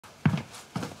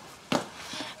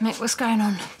Mick, what's going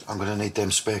on? I'm gonna need them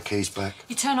spare keys back.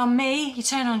 You turn on me, you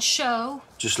turn on Show.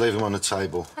 Just leave them on the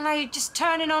table. And now you're just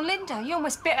turning on Linda. You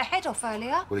almost bit her head off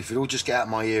earlier. Well, if you'd all just get out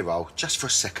my ear hole, just for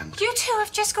a second. You two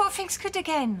have just got things good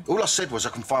again. All I said was I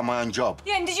can find my own job.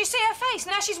 Yeah, and did you see her face?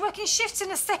 Now she's working shifts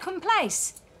in a second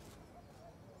place.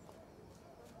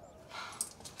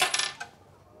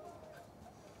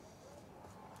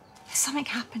 Something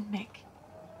happened, Mick.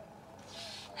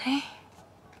 Hey?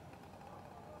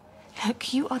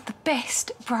 Look, you are the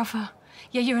best brother.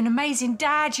 Yeah, you're an amazing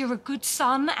dad, you're a good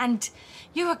son, and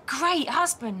you're a great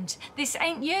husband. This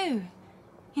ain't you.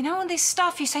 You know, all this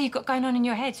stuff you say you've got going on in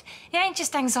your head, it ain't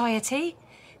just anxiety.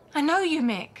 I know you,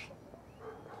 Mick.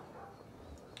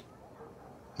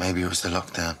 Maybe it was the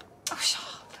lockdown. Oh, shut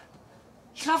up.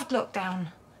 You loved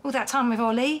lockdown. All that time with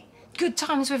Ollie, good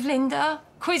times with Linda,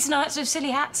 quiz nights with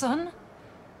silly hats on.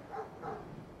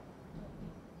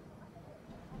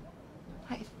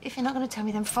 If you're not going to tell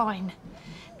me, then fine.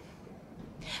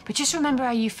 But just remember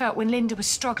how you felt when Linda was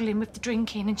struggling with the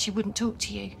drinking and she wouldn't talk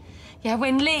to you. Yeah,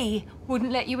 when Lee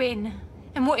wouldn't let you in.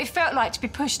 And what it felt like to be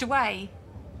pushed away.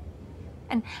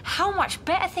 And how much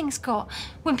better things got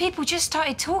when people just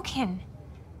started talking.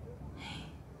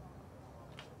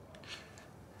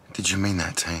 Did you mean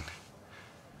that, Tane?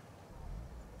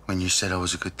 When you said I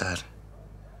was a good dad?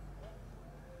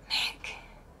 Mick.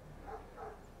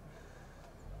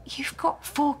 You've got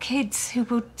 4 kids who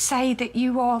would say that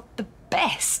you are the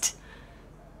best.